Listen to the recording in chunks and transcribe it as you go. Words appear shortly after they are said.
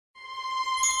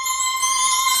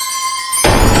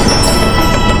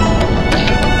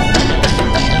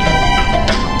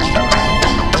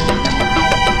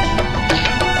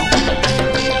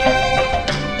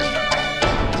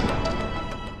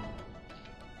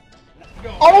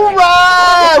All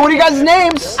right. What are you guys'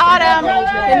 names? Autumn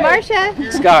and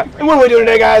Marcia. Scott. And what are we doing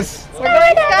today, guys? We're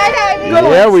going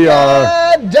skydiving. Yeah, we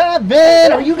are.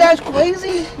 Skydiving. Are you guys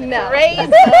crazy? No.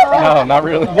 Crazy. No, not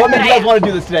really. What made you guys want to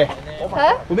do this today?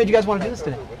 Huh? What made you guys want to do this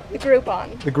today? The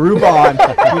Groupon. The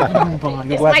Groupon.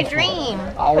 It's my dream.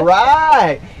 All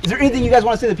right. Is there anything you guys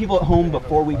want to say to the people at home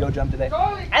before we go jump today?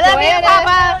 I love you,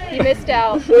 Papa. You missed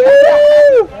out.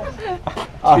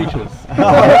 Speechless.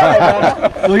 All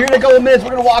right, so here in a couple of minutes,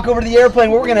 we're going to walk over to the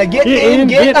airplane where we're going to get in,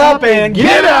 get up, and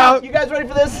get out. You guys ready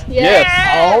for this? Yes.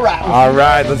 All right. All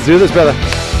right, let's do this, brother.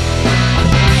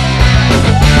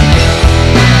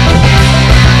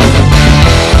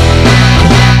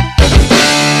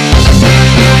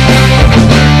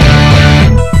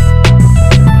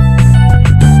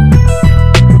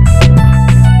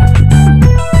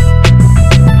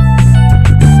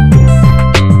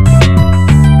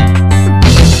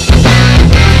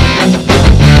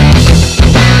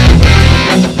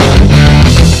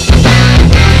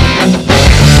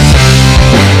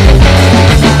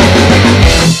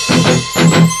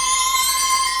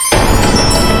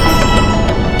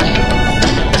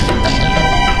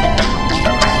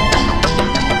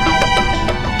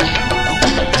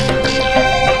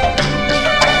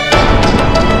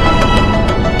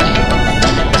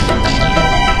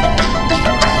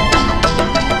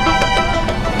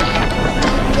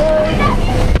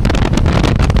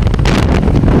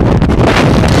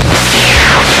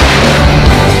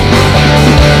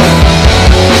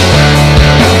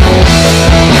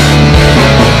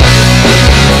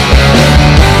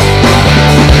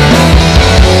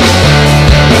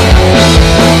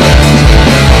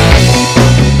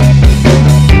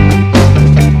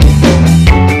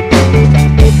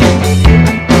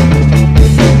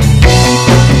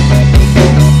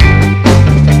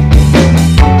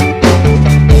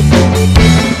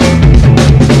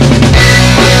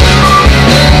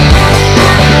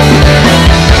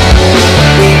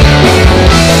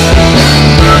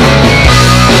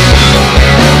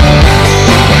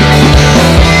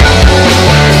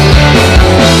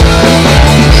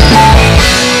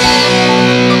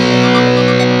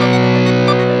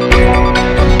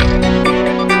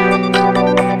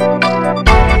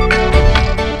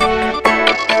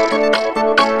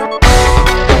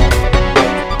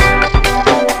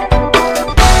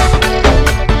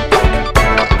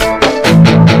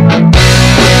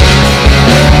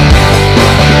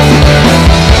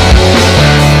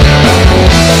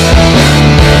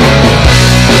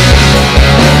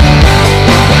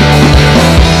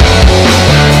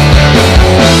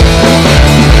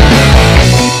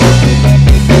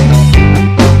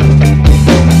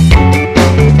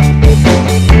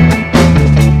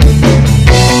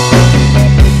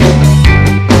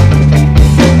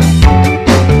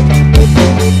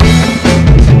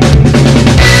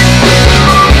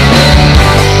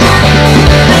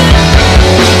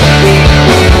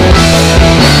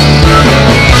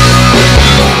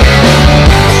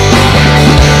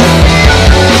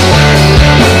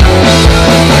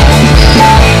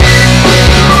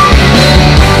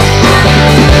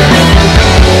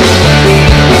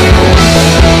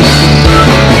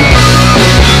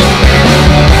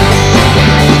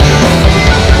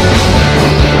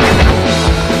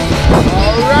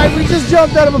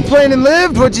 Jumped out of a plane and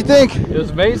lived. What'd you think? It was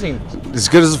amazing. As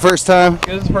good as the first time?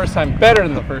 Good as the first time. Better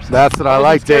than the first time. That's what I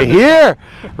like to hear.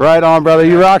 Right on, brother.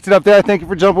 You rocked it up there. Thank you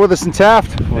for jumping with us in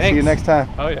Taft. We'll see you next time.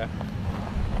 Oh, yeah.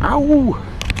 Ow.